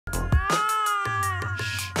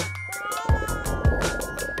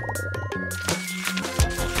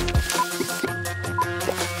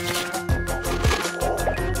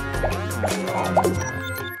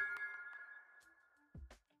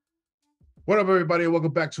What up, everybody?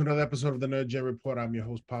 Welcome back to another episode of the NerdGen Report. I'm your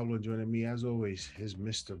host, Pablo, and joining me, as always, is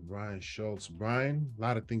Mr. Brian Schultz. Brian, a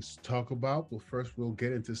lot of things to talk about, but first we'll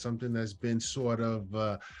get into something that's been sort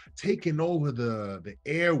of taking over the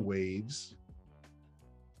airwaves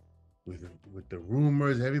with the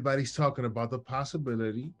rumors. Everybody's talking about the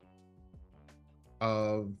possibility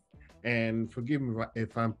of, and forgive me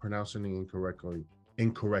if I'm pronouncing it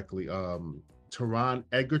incorrectly, Taron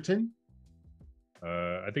Egerton.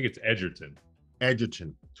 I think it's Egerton.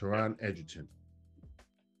 Taron Egerton.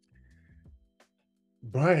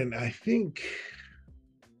 Brian, I think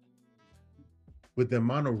with the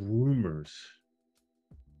amount of rumors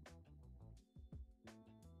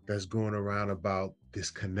that's going around about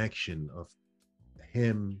this connection of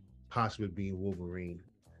him possibly being Wolverine,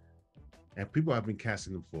 and people have been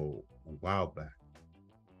casting him for a while back.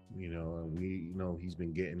 And we know he's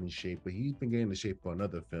been getting in shape, but he's been getting in shape for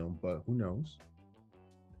another film, but who knows?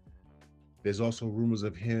 There's also rumors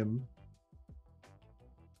of him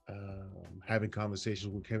having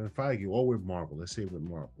conversations with Kevin Feige or with Marvel. Let's say with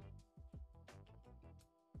Marvel.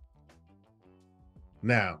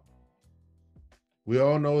 Now, we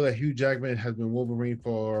all know that Hugh Jackman has been Wolverine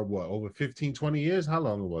for what, over 15, 20 years? How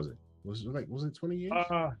long was it? Was it 20 years?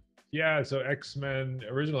 Yeah, so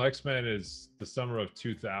original X-Men is the summer of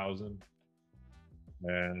 2000.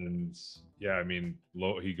 And yeah, I mean,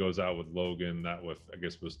 he goes out with Logan, that I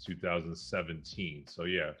guess was 2017. So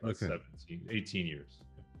yeah, that's okay. 18 years.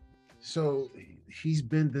 So he's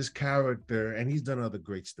been this character, and he's done other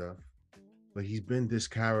great stuff, but he's been this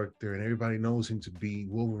character, and everybody knows him to be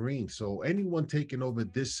Wolverine. So anyone taking over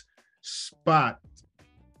this spot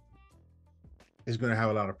is going to have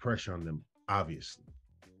a lot of pressure on them, obviously.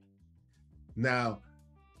 Now,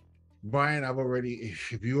 Brian,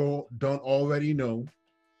 if you don't already know,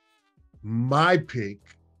 my pick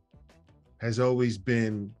has always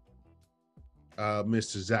been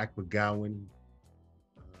Mr. Zach McGowan.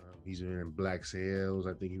 He's been in Black Sails.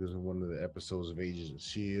 I think he was in one of the episodes of Agents of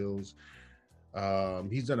Shields.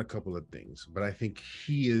 He's done a couple of things, but I think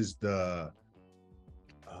he is the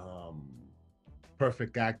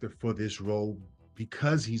perfect actor for this role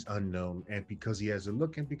because he's unknown and because he has a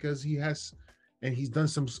look and because he's done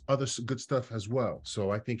some other good stuff as well.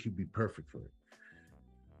 So I think he'd be perfect for it.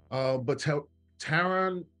 But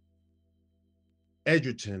Taron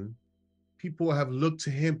Egerton, people have looked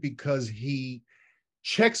to him because he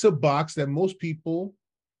checks a box that most people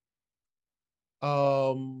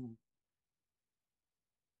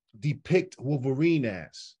depict Wolverine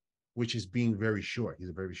as, which is being very short. He's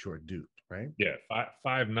a very short dude, right? Yeah,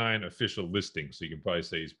 5'9" official listing, so you can probably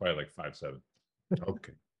say he's probably like 5'7".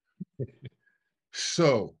 Okay.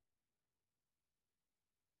 So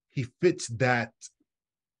he fits that,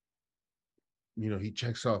 he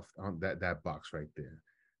checks off on that box right there.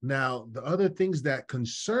 Now, the other things that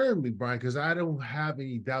concern me, Brian, because I don't have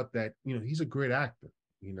any doubt that, he's a great actor.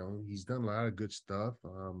 He's done a lot of good stuff.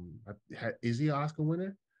 Is he an Oscar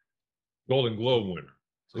winner? Golden Globe winner.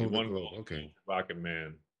 So Golden he won Globe. Okay. Rocket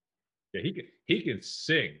Man. Yeah, he can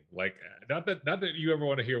sing. Like, not that you ever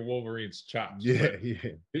want to hear Wolverine's chops. Yeah.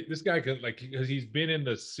 This guy can, like, because he's been in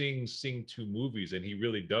the Sing 2 movies, and he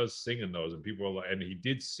really does sing in those, and people are like, and he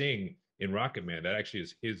did sing in Rocket Man. That actually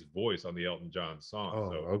is his voice on the Elton John song.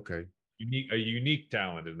 Oh, so okay. A unique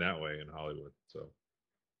talent in that way in Hollywood. So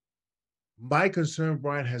my concern,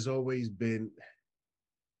 Brian, has always been,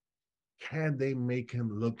 can they make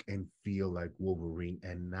him look and feel like Wolverine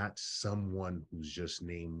and not someone who's just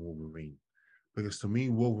named Wolverine? Because to me,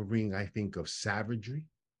 Wolverine, I think of savagery.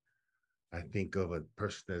 I think of a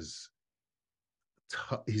person that's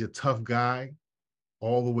he's a tough guy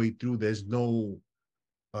all the way through. There's no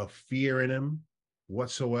fear in him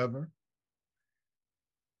whatsoever.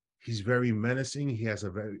 He's very menacing. He has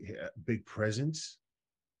a very big presence,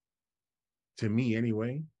 to me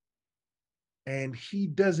anyway. And he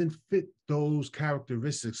doesn't fit those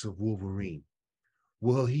characteristics of Wolverine.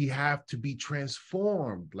 Will he have to be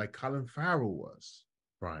transformed like Colin Farrell was?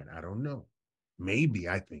 Brian, I don't know. Maybe,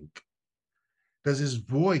 I think. Does his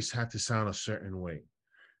voice have to sound a certain way?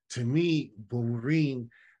 To me,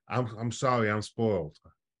 Wolverine, I'm sorry, I'm spoiled.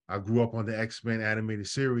 I grew up on the X-Men animated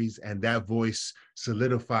series, and that voice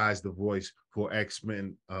solidifies the voice for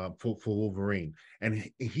X-Men, for Wolverine.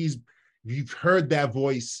 And you've heard that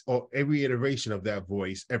voice or every iteration of that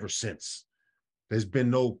voice ever since. There's been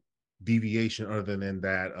no deviation other than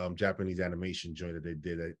that Japanese animation joint that they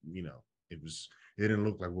did. It didn't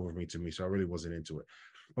look like Wolverine to me, so I really wasn't into it.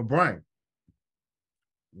 But Brian,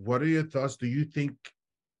 what are your thoughts? Do you think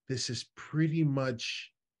this is pretty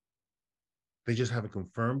much, they just haven't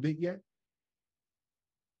confirmed it yet?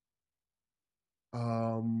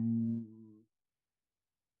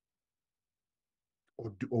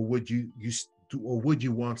 or would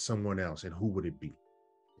you want someone else, and who would it be?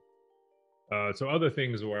 So other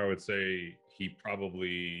things where I would say he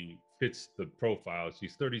probably fits the profile.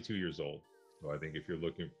 He's 32 years old. So I think if you're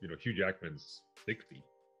looking, Hugh Jackman's 60.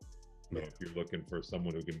 So Yeah. if you're looking for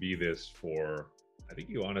someone who can be this for, I think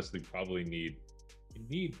you honestly probably need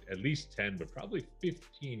at least 10, but probably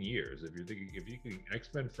 15 years. If you're thinking, if you can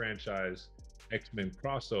X-Men franchise, X-Men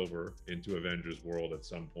crossover into Avengers world at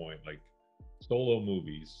some point, like solo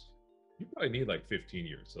movies, you probably need like 15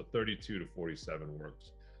 years. So 32 to 47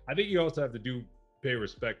 works. I think you also have to pay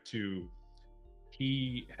respect to,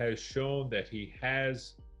 he has shown that he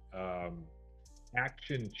has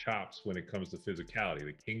action chops when it comes to physicality.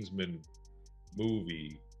 The Kingsman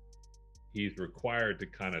movie, he's required to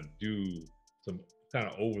kind of do some kind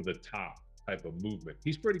of over the top type of movement.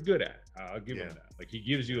 He's pretty good at it. I'll give him that. Like, he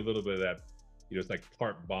gives you a little bit of that, it's like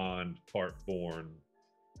part Bond, part Bourne.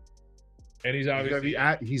 And he's obviously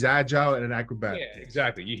he's agile and an acrobat. Yeah,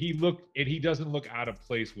 exactly. He doesn't look out of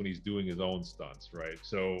place when he's doing his own stunts, right?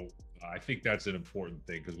 So I think that's an important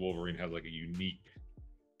thing, because Wolverine has like a unique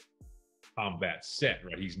combat set,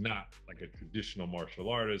 right? He's not like a traditional martial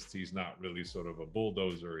artist. He's not really sort of a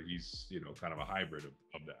bulldozer. He's kind of a hybrid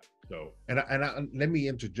of that. So and let me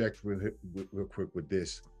interject real quick with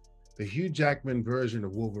this. The Hugh Jackman version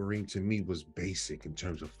of Wolverine to me was basic in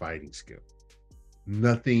terms of fighting skill.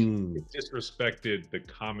 Nothing. It disrespected the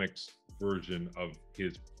comics version of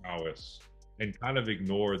his prowess and kind of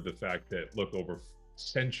ignored the fact that, look, over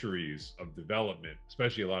centuries of development,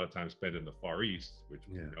 especially a lot of time spent in the Far East, which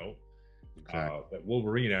we know, exactly. That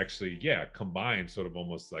Wolverine actually, combined sort of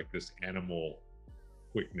almost like this animal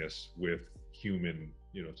quickness with human,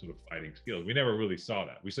 sort of fighting skills. We never really saw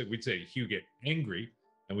that. We'd say Hugh get angry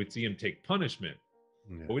and we'd see him take punishment,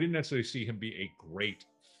 but we didn't necessarily see him be a great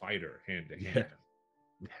fighter hand to hand.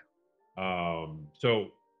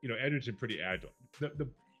 So Egerton pretty agile.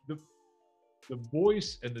 The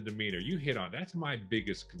voice and the demeanor you hit on, that's my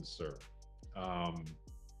biggest concern.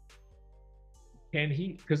 Can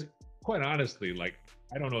he? Because quite honestly, like,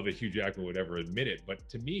 I don't know that Hugh Jackman would ever admit it, but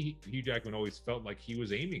to me, Hugh Jackman always felt like he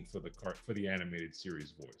was aiming for the animated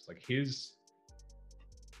series voice. Like, his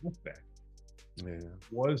effect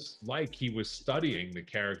was like he was studying the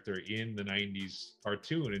character in the 90s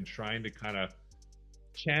cartoon and trying to kind of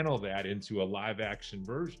channel that into a live action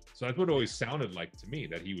version. So that's what it always sounded like to me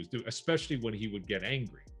that he was doing, especially when he would get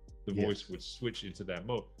angry. The voice would switch into that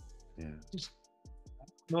mode. Just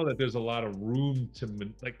know that there's a lot of room to,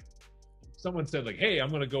 like, someone said, like, hey, I'm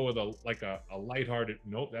going to go with a lighthearted,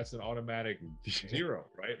 nope, that's an automatic 0,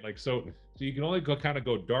 right? Like, so you can only go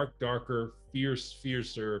darker,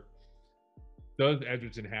 fiercer. Does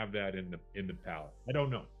Egerton have that in the palette? I don't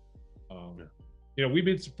know. We've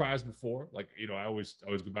been surprised before. Like, I always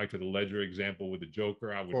go back to the Ledger example with the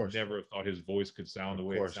Joker. I would never have thought his voice could sound the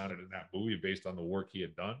way it sounded in that movie based on the work he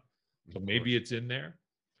had done. So maybe it's in there.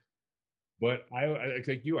 But I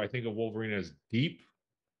think I think of Wolverine as deep.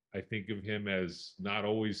 I think of him as not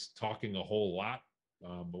always talking a whole lot,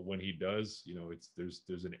 but when he does,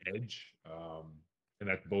 there's an edge, and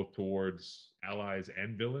that's both towards allies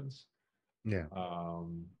and villains.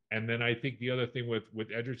 And then I think the other thing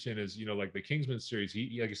with Egerton is, like the Kingsman series,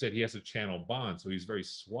 he, like I said, he has to channel Bond, so he's very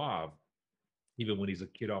suave, even when he's a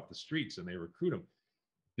kid off the streets and they recruit him.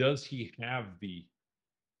 Does he have the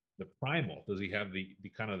primal? Does he have the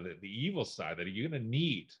kind of the evil side that you're going to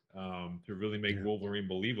need to really make Wolverine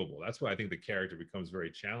believable? That's why I think the character becomes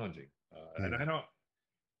very challenging. And I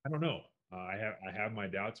don't know. I have my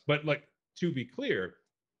doubts, but, like, to be clear,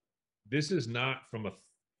 this is not from a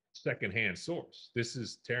secondhand source. This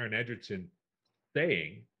is Taron Egerton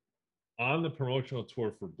saying on the promotional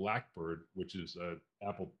tour for Blackbird, which is a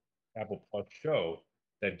Apple Plus show,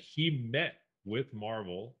 that he met with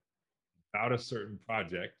Marvel about a certain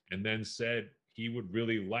project and then said he would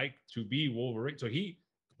really like to be Wolverine. So he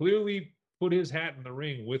clearly put his hat in the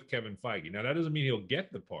ring with Kevin Feige. Now, that doesn't mean he'll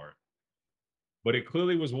get the part, but it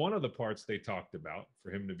clearly was one of the parts they talked about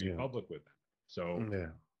for him to be public with them. So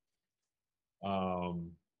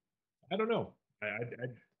I don't know.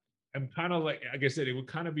 I'm kind of like I said, it would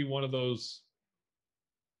kind of be one of those,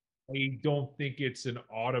 I don't think it's an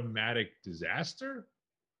automatic disaster,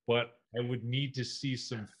 but I would need to see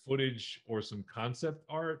some footage or some concept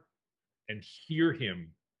art and hear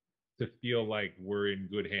him to feel like we're in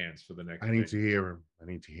good hands for the next. I need to hear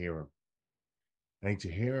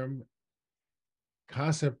him.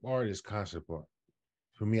 Concept art is concept art.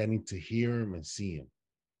 For me, I need to hear him and see him.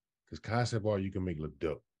 Because concept art you can make look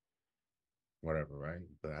dope. Whatever, right?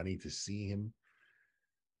 But I need to see him.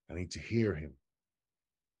 I need to hear him.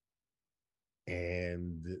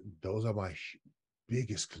 And those are my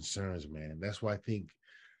biggest concerns, man. That's why I think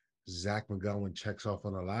Zach McGowan checks off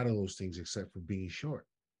on a lot of those things, except for being short.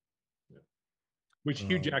 Yeah. Which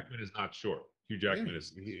Hugh Um, Jackman is not short. Hugh yeah, Jackman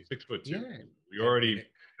is he- 6'2". yeah, We and, already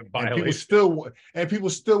and people violate.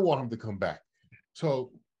 still want him to come back.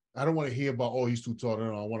 So I don't want to hear about, oh, he's too tall.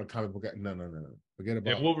 No, I want a comic book guy. No, no, no, no. Forget And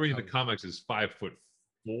about Wolverine in the comic. comics is 5'4",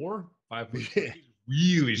 5'3". Yeah,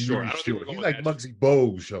 He's really he's short. really I don't think we're short. He's going like that Muggsy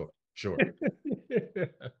Bogues short. Short.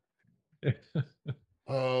 short.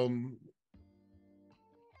 Um,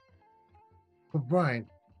 but Brian,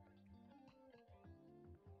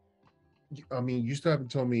 I mean, you still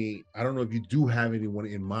haven't told me. I don't know if you do have anyone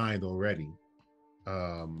in mind already.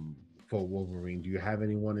 Um, for Wolverine, do you have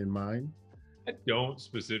anyone in mind? I don't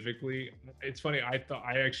specifically. It's funny.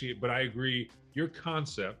 But I agree. Your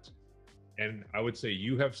concept, and I would say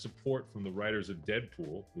you have support from the writers of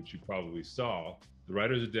Deadpool, which you probably saw. The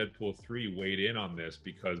writers of Deadpool 3 weighed in on this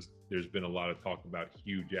because there's been a lot of talk about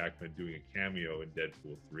Hugh Jackman doing a cameo in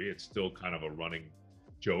Deadpool 3. It's still kind of a running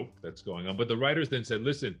joke that's going on. But the writers then said,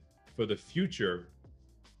 listen, for the future,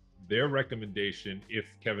 their recommendation, if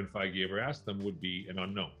Kevin Feige ever asked them, would be an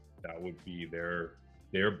unknown. That would be their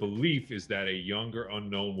belief is that a younger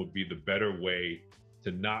unknown would be the better way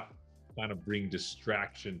to not kind of bring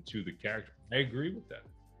distraction to the character. I agree with that.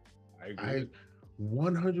 I agree. I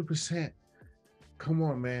 100%. Come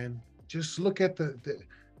on, man. Just look at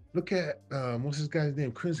look at what's this guy's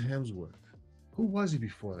name? Chris Hemsworth. Who was he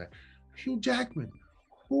before that? Hugh Jackman.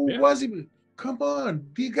 Who Yeah. was he? Come on,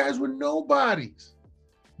 these guys were nobodies.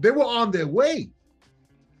 They were on their way,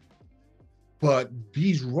 but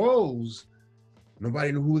these roles,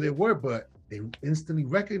 nobody knew who they were, but they instantly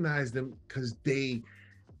recognized them because they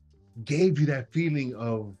gave you that feeling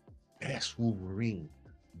of that's Wolverine,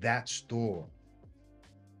 that's Thor,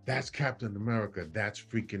 that's Captain America, that's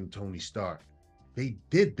freaking Tony Stark. They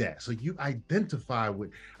did that, so you identify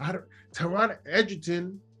with. Taron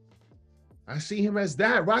Egerton. I see him as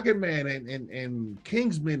that Rocket Man and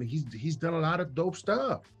Kingsman. He's done a lot of dope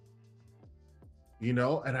stuff, and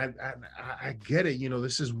I get it.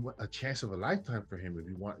 This is a chance of a lifetime for him if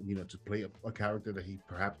he want to play a character that he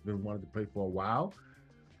perhaps been wanted to play for a while.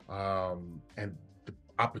 And the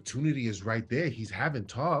opportunity is right there. He's having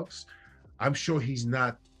talks. I'm sure he's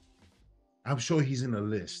not. I'm sure he's in a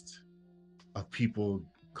list of people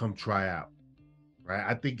come try out. Right.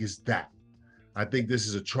 I think it's that. I think this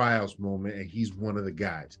is a trials moment, and he's one of the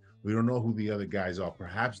guys. We don't know who the other guys are.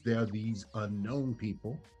 Perhaps they're these unknown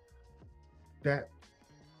people that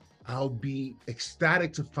I'll be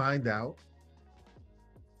ecstatic to find out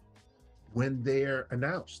when they're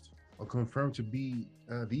announced or confirmed to be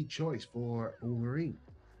the choice for Wolverine.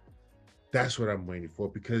 That's what I'm waiting for,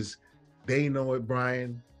 because they know it,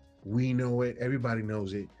 Brian. We know it. Everybody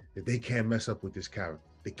knows it. That they can't mess up with this character.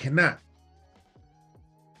 They cannot.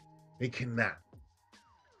 They cannot.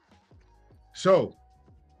 So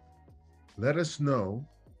let us know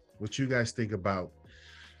what you guys think about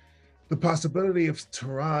the possibility of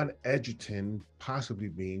Taron Egerton possibly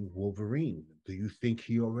being Wolverine. Do you think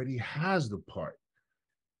he already has the part?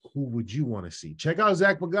 Who would you want to see? Check out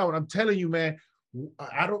Zach McGowan. I'm telling you, man,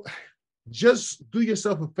 I don't just do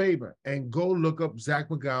yourself a favor and go look up Zach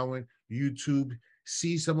McGowan, YouTube,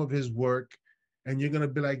 see some of his work, and you're gonna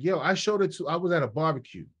be like, yo, I showed it to. I was at a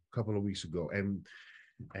barbecue a couple of weeks ago, and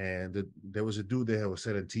there was a dude there who was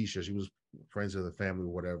selling t-shirts. He was friends of the family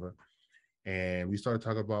or whatever. And we started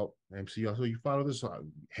talking about MCU. So you follow this? So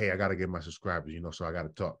hey, I got to get my subscribers, so I got to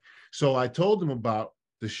talk. So I told him about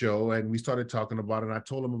the show, and we started talking about it. And I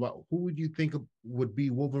told him about who would you think would be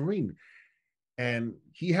Wolverine? And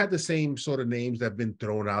he had the same sort of names that have been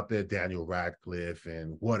thrown out there, Daniel Radcliffe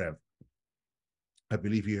and whatever. I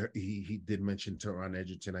believe he did mention Taron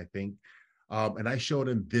Egerton, I think. And I showed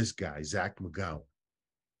him this guy, Zach McGowan.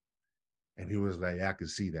 And he was like, I can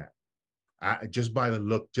see that. Just by the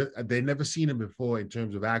look, they never seen him before in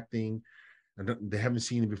terms of acting, and they haven't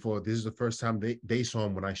seen him before. This is the first time they saw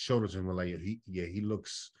him when I showed it to him. Like, he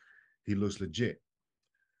looks legit.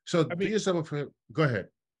 So I do mean, yourself a favor. Go ahead.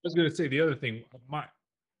 I was going to say the other thing.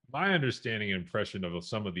 My understanding and impression of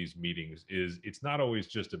some of these meetings is it's not always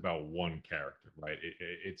just about one character, right?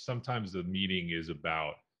 It's sometimes the meeting is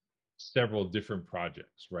about several different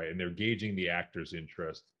projects, right? And they're gauging the actor's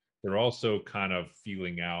interest. They're also kind of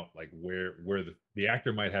feeling out like where the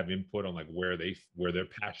actor might have input on like where their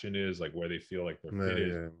passion is, like where they feel like their fit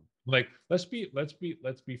is. Yeah. Like let's be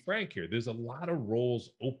frank here. There's a lot of roles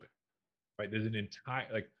open, right? There's an entire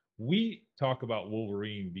like we talk about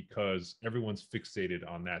Wolverine because everyone's fixated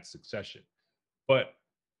on that succession. But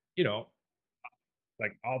you know,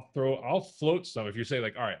 like I'll float some. If you say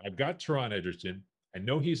like, all right, I've got Taron Egerton, I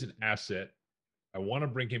know he's an asset. I want to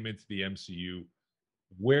bring him into the MCU.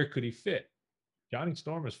 Where could he fit? Johnny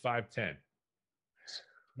Storm is 5'10".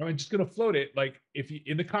 I'm just gonna float it. Like if he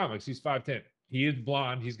in the comics, he's 5'10". He is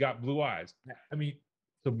blonde. He's got blue eyes. I mean,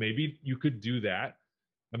 so maybe you could do that.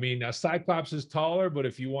 I mean, Cyclops is taller, but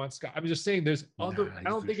if you want Scott, I'm just saying there's other. Nah, I he's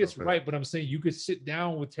don't too think short it's for right, that. but I'm saying you could sit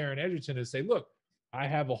down with Taron Egerton and say, look, I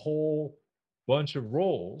have a whole bunch of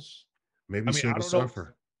roles. Maybe I mean, I Silver don't know.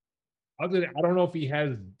 Surfer. Other than, I don't know if he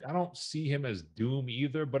has. I don't see him as Doom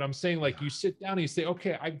either. But I'm saying like you sit down and you say,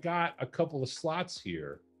 okay, I got a couple of slots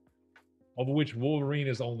here, of which Wolverine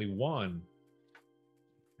is only one.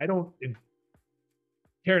 I don't.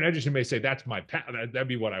 Taron Egerton may say that's my path. That'd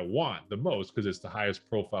be what I want the most because it's the highest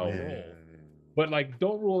profile role. But like,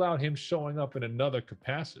 don't rule out him showing up in another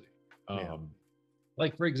capacity.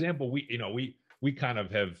 Like for example, we kind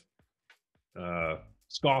of have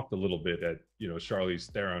scoffed a little bit at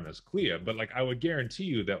Charlize Theron as Clea, but like I would guarantee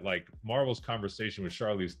you that like Marvel's conversation with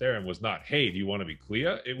Charlize Theron was not, "Hey, do you want to be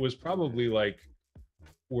Clea?" It was probably like,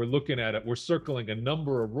 we're looking at it, we're circling a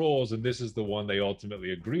number of roles, and this is the one they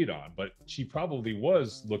ultimately agreed on. But she probably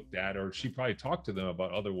was looked at, or she probably talked to them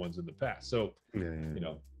about other ones in the past. So,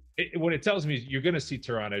 what it tells me is you're going to see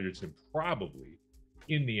Taron Egerton probably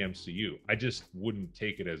in the MCU. I just wouldn't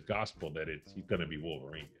take it as gospel that he's going to be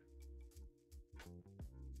Wolverine.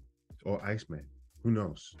 Or Iceman. Who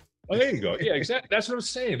knows? Oh, there you go. Yeah, exactly. That's what I'm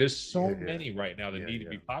saying. There's so many right now that need to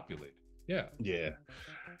be populated. Yeah.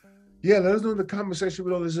 Yeah, let us know in the comment section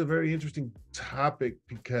below. This is a very interesting topic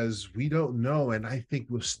because we don't know, and I think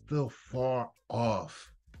we're still far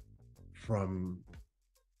off from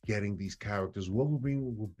getting these characters.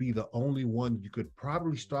 Wolverine will be the only one you could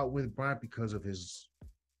probably start with, Brian, because of his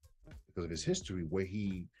history, where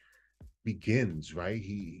he begins, right?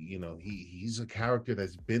 He's a character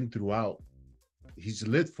that's been throughout. He's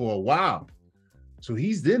lived for a while, so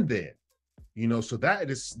he's in there. So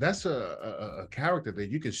that's a character that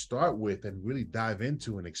you can start with and really dive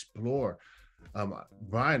into and explore.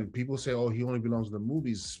 Brian, people say, "Oh, he only belongs in the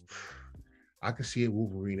movies." I can see it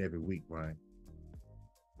Wolverine every week, Brian.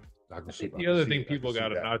 I think the other thing people got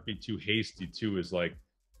to not be too hasty too is like,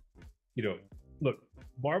 look,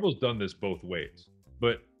 Marvel's done this both ways,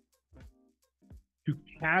 but to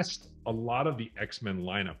cast a lot of the X-Men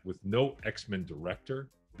lineup with no X-Men director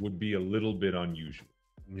would be a little bit unusual.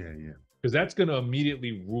 Yeah. Because that's going to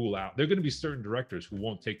immediately rule out. There are going to be certain directors who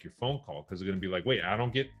won't take your phone call because they're going to be like, "Wait, I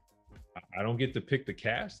don't get to pick the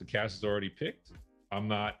cast. The cast is already picked. I'm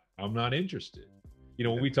not interested."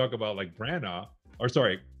 When we talk about like Chris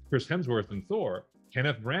Hemsworth and Thor,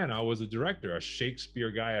 Kenneth Branagh was a director, a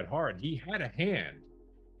Shakespeare guy at heart. He had a hand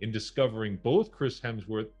in discovering both Chris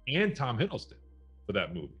Hemsworth and Tom Hiddleston for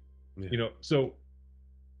that movie.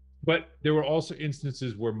 But there were also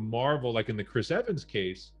instances where Marvel, like in the Chris Evans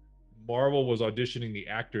case, Marvel was auditioning the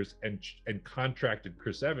actors and contracted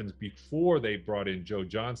Chris Evans before they brought in Joe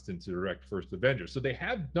Johnston to direct First Avengers. So they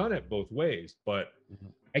have done it both ways, but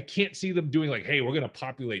I can't see them doing like, "Hey, we're going to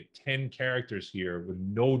populate 10 characters here with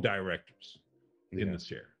no directors in the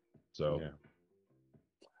chair." So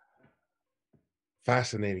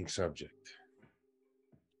fascinating subject.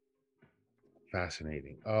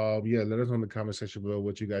 Fascinating. Let us know in the comment section below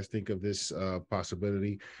what you guys think of this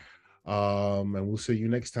possibility. And we'll see you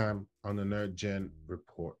next time on the NerdGen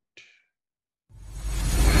Report.